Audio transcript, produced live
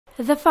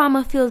The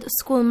Farmer Field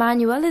School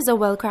Manual is a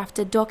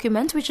well-crafted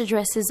document which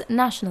addresses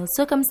national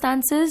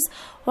circumstances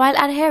while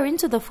adhering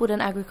to the Food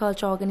and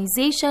Agriculture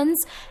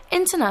Organization's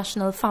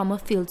international Farmer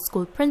Field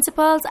School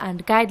principles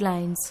and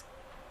guidelines.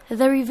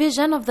 The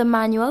revision of the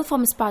manual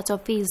forms part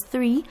of Phase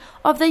 3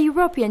 of the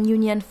European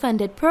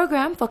Union-funded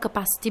program for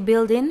capacity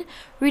building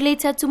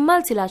related to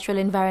multilateral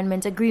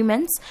environment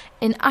agreements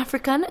in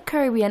African,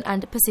 Caribbean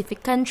and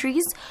Pacific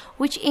countries,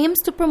 which aims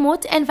to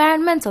promote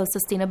environmental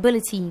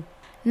sustainability.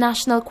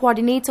 National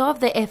Coordinator of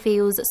the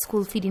FAO's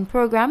School Feeding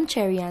Program,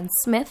 Cherry Ann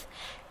Smith,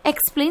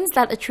 explains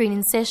that a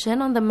training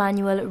session on the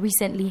manual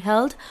recently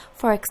held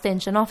for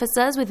extension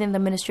officers within the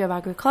Ministry of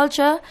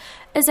Agriculture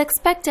is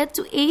expected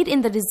to aid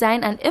in the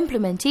design and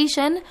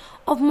implementation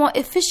of more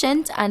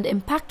efficient and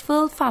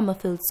impactful farmer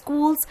field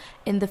schools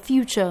in the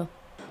future.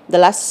 The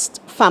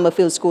last Farmer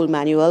Field School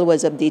Manual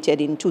was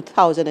updated in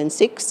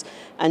 2006,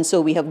 and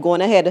so we have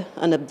gone ahead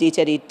and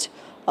updated it.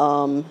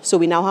 So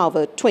we now have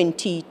a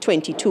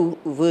 2022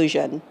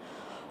 version.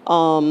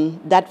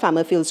 That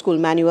Farmer Field School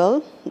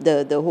Manual,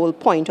 the whole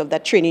point of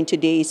that training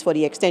today is for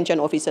the extension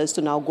officers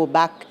to now go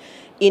back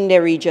in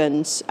their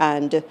regions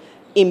and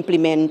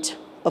implement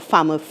a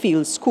farmer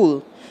field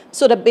school.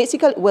 So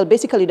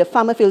basically the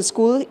Farmer Field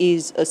School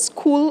is a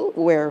school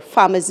where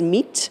farmers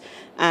meet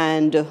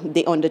and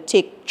they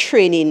undertake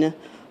training,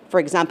 for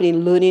example,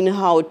 in learning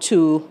how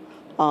to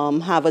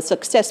have a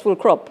successful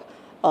crop.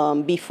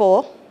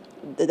 Before,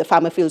 the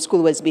Farmer Field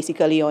School was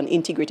basically on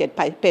integrated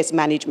pest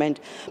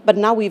management, but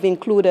now we've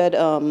included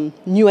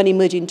new and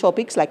emerging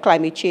topics like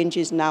climate change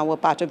is now a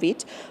part of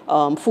it.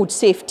 Food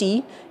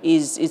safety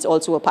is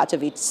also a part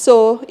of it.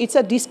 So it's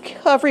a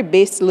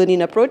discovery-based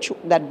learning approach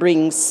that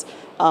brings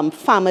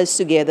farmers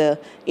together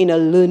in a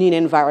learning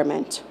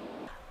environment.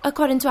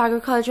 According to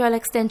Agricultural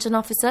Extension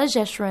Officer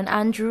Jeshurun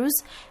Andrews,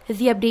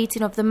 the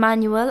updating of the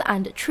manual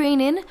and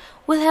training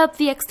will help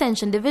the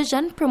Extension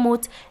Division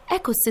promote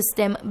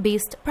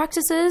ecosystem-based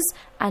practices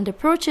and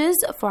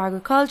approaches for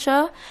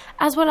agriculture,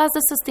 as well as the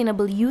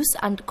sustainable use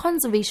and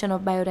conservation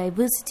of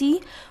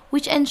biodiversity,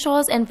 which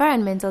ensures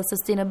environmental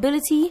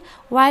sustainability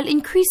while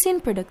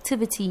increasing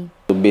productivity.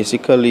 So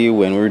basically,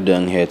 when we're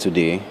done here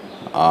today,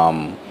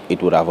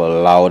 it would have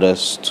allowed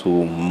us to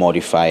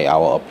modify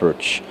our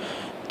approach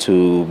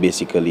to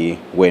basically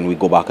when we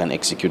go back and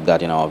execute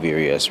that in our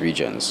various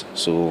regions.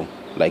 So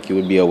like you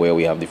would be aware,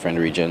 we have different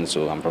regions.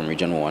 So I'm from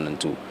region 1 and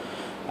 2.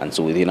 And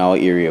so within our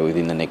area,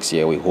 within the next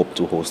year, we hope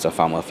to host a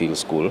farmer field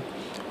school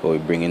where we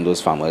bring in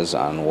those farmers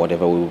and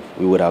whatever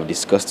we would have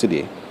discussed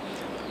today,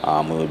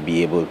 we will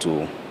be able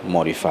to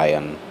modify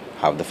and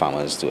have the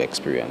farmers to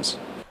experience.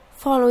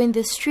 Following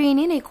this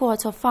training, a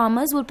cohort of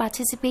farmers will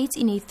participate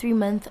in a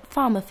 3-month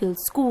farmer field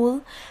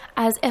school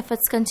as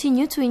efforts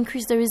continue to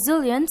increase the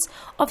resilience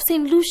of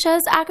St.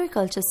 Lucia's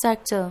agriculture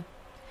sector.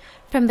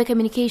 From the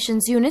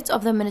Communications Unit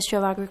of the Ministry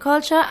of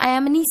Agriculture, I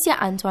am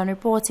Anicia Antoine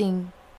reporting.